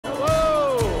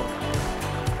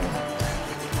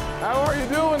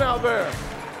out there.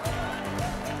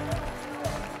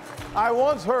 I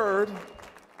once heard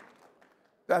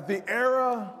that the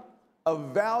era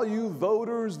of value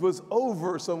voters was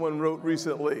over, someone wrote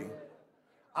recently.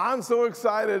 I'm so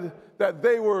excited that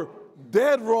they were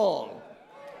dead wrong.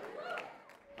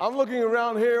 I'm looking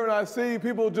around here and I see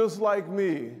people just like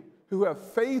me who have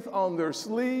faith on their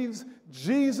sleeves,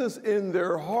 Jesus in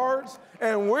their hearts,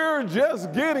 and we're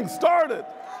just getting started.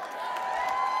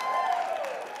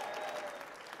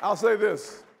 I'll say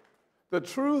this, the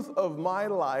truth of my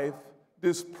life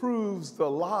disproves the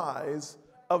lies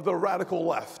of the radical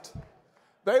left.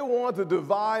 They want to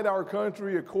divide our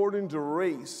country according to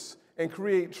race and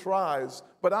create tribes,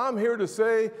 but I'm here to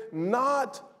say,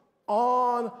 not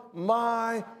on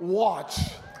my watch.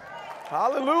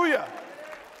 Hallelujah.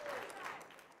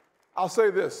 I'll say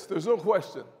this, there's no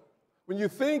question. When you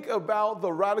think about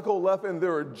the radical left and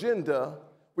their agenda,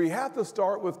 we have to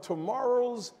start with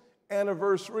tomorrow's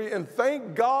anniversary and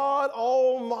thank God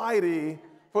Almighty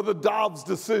for the Dobbs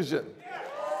decision.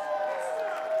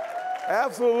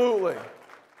 Absolutely.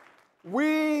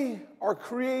 We are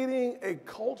creating a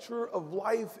culture of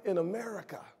life in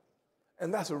America,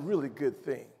 and that's a really good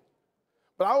thing.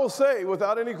 But I will say,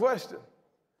 without any question,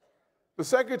 the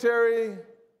Secretary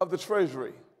of the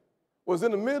Treasury was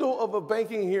in the middle of a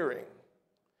banking hearing,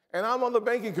 and I'm on the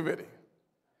banking committee.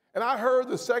 And I heard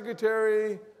the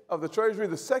Secretary of the Treasury,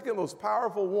 the second most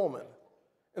powerful woman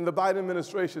in the Biden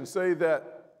administration, say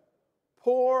that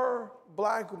poor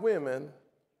black women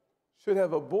should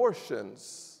have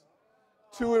abortions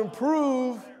to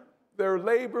improve their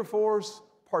labor force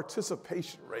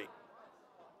participation rate.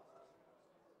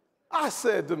 I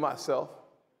said to myself,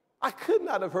 I could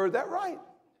not have heard that right.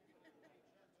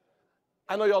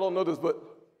 I know y'all don't know this, but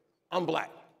I'm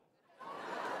black.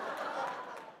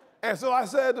 And so I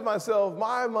said to myself,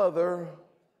 my mother,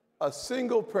 a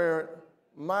single parent,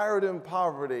 mired in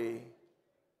poverty,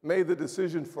 made the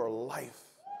decision for life.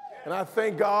 And I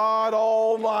thank God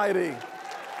Almighty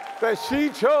that she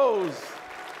chose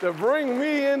to bring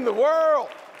me in the world.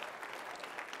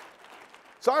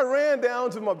 So I ran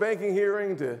down to my banking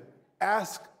hearing to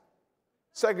ask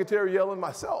Secretary Yellen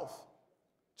myself,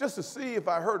 just to see if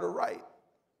I heard her right.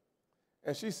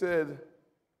 And she said,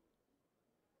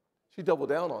 she doubled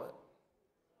down on it.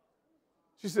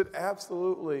 She said,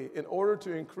 absolutely, in order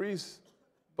to increase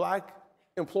black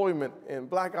employment and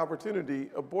black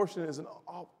opportunity, abortion is an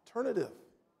alternative.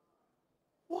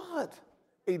 What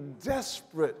a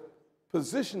desperate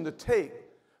position to take.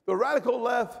 The radical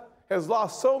left has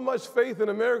lost so much faith in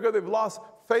America, they've lost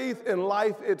faith in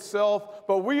life itself,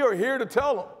 but we are here to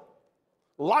tell them,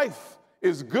 life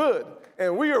is good,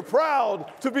 and we are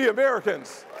proud to be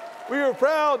Americans. We are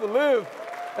proud to live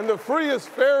in the freest,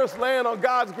 fairest land on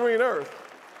God's green earth.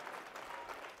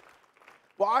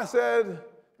 Well, I said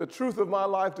the truth of my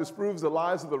life disproves the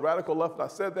lies of the radical left, and I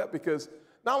said that because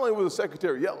not only was the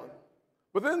Secretary Yellen,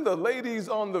 but then the ladies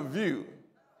on The View,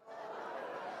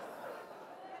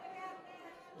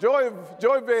 Joy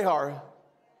Behar,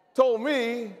 told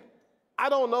me, I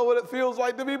don't know what it feels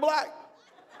like to be black.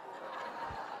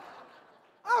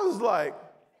 I was like,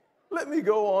 let me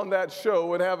go on that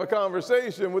show and have a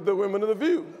conversation with the women of The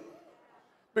View.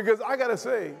 Because I gotta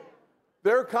say,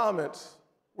 their comments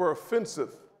were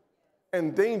offensive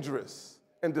and dangerous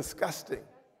and disgusting.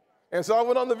 And so I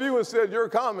went on The View and said, your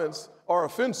comments are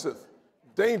offensive,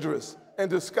 dangerous, and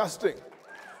disgusting.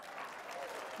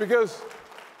 Because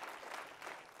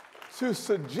to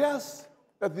suggest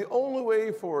that the only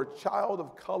way for a child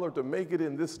of color to make it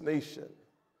in this nation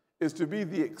is to be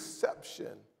the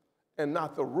exception and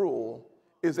not the rule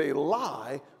is a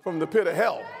lie from the pit of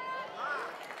hell.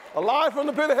 A lie from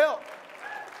the pit of hell.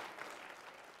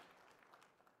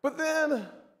 But then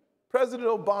President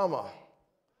Obama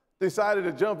decided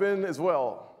to jump in as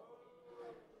well.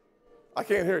 I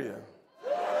can't hear you.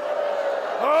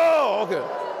 Oh,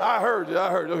 okay. I heard you,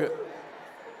 okay.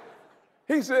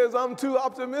 He says, I'm too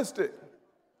optimistic.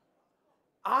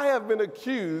 I have been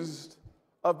accused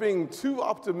of being too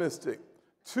optimistic,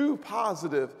 too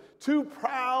positive, too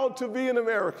proud to be an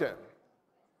American.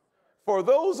 For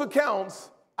those accounts,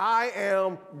 I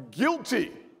am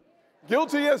guilty.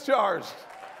 Guilty as charged.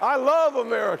 I love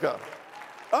America.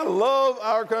 I love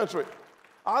our country.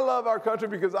 I love our country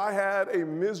because I had a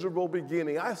miserable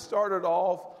beginning. I started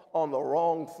off on the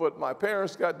wrong foot. My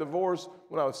parents got divorced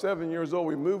when I was 7 years old.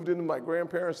 We moved into my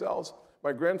grandparents' house.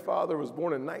 My grandfather was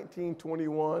born in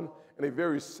 1921 in a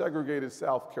very segregated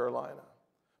South Carolina.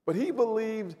 But he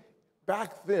believed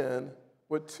back then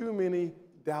what too many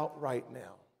doubt right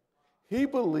now. He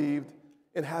believed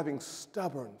in having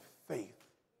stubborn faith.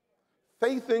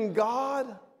 Faith in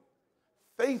God,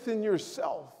 faith in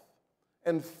yourself,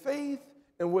 and faith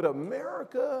in what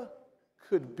America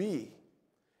could be.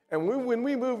 And when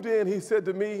we moved in, he said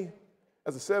to me,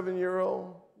 as a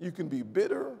 7-year-old, you can be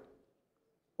bitter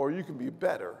or you can be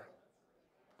better,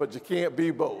 but you can't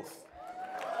be both.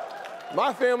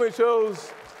 My family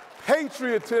chose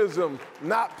patriotism,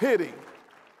 not pity.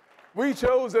 We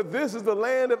chose that this is the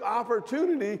land of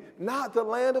opportunity, not the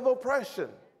land of oppression.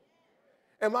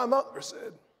 And my mother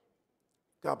said,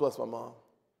 God bless my mom.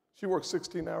 She worked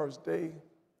 16 hours a day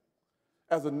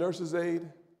as a nurse's aide,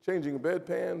 changing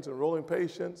bedpans and rolling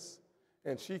patients.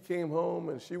 And she came home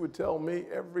and she would tell me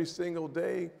every single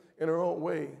day in her own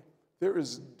way, there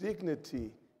is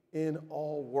dignity in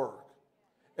all work.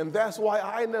 And that's why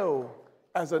I know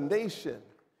as a nation,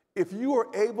 if you are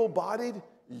able-bodied,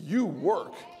 you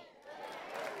work.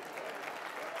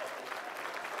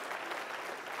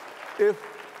 If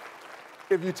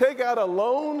you take out a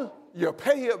loan, you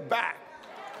pay it back.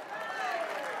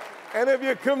 And if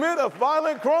you commit a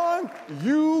violent crime,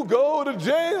 you go to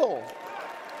jail.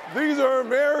 These are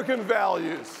American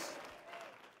values.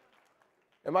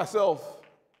 And myself,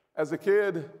 as a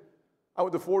kid, I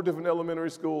went to 4 different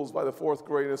elementary schools by the 4th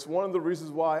grade. And it's one of the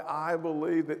reasons why I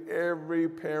believe that every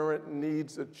parent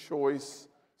needs a choice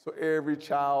so every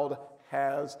child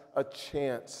has a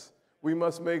chance. We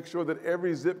must make sure that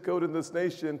every zip code in this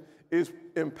nation is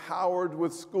empowered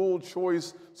with school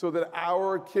choice so that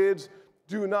our kids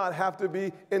do not have to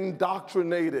be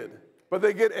indoctrinated, but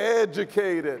they get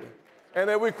educated. And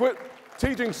then we quit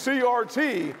teaching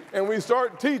CRT and we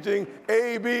start teaching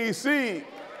ABC.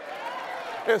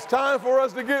 It's time for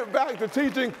us to get back to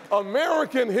teaching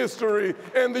American history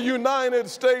in the United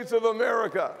States of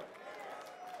America.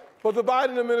 But the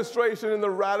Biden administration and the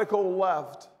radical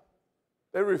left,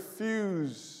 they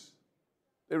refuse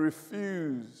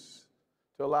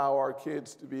to allow our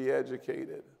kids to be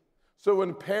educated. So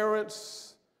when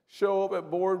parents show up at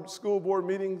school board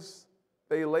meetings,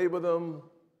 they label them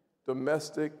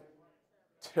domestic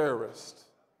terrorists.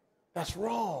 That's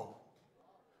wrong.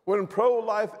 When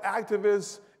pro-life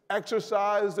activists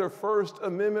exercise their First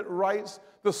Amendment rights,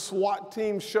 the SWAT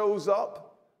team shows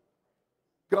up,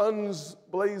 guns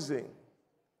blazing,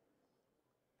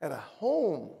 at a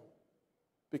home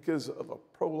because of a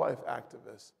pro-life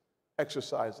activist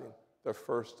exercising their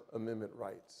First Amendment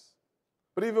rights.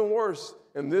 But even worse,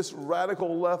 in this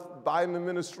radical left Biden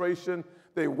administration,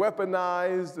 they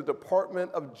weaponize the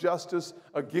Department of Justice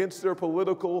against their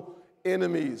political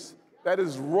enemies. That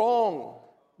is wrong.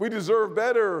 We deserve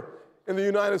better in the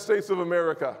United States of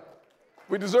America.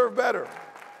 We deserve better.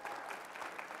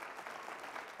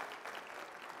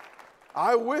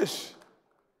 I wish,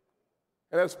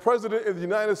 and as President of the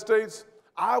United States,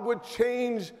 I would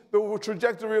change the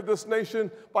trajectory of this nation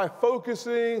by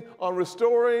focusing on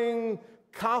restoring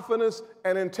confidence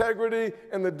and integrity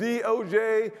in the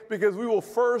DOJ, because we will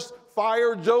first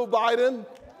fire Joe Biden,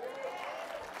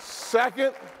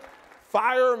 second,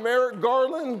 fire Merrick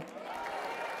Garland,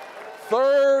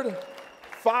 third,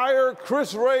 fire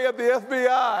Chris Wray at the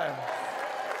FBI.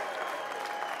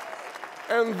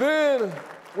 And then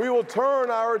we will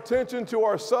turn our attention to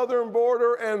our southern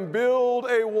border and build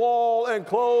a wall and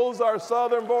close our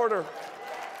southern border.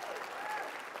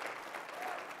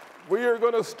 We are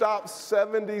going to stop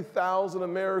 70,000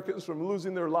 Americans from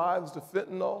losing their lives to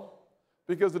fentanyl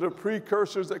because of the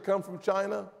precursors that come from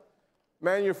China,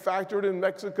 manufactured in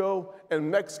Mexico,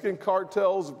 and Mexican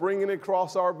cartels bringing it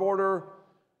across our border.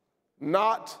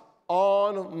 Not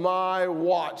on my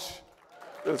watch.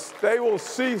 They will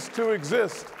cease to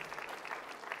exist.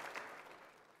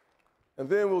 And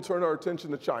then we'll turn our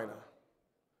attention to China.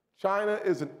 China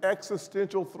is an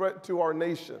existential threat to our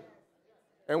nation,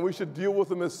 and we should deal with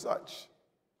them as such.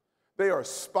 They are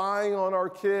spying on our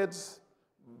kids,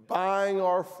 buying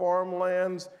our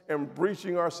farmlands, and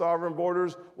breaching our sovereign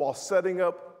borders while setting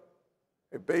up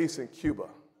a base in Cuba.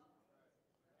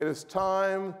 It is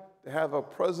time to have a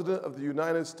president of the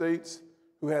United States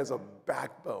who has a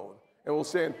backbone and will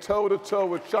stand toe-to-toe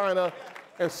with China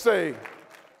and say,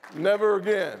 never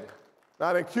again.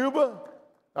 Not in Cuba,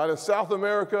 not in South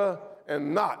America,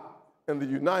 and not in the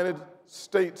United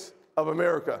States of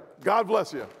America. God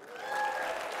bless you.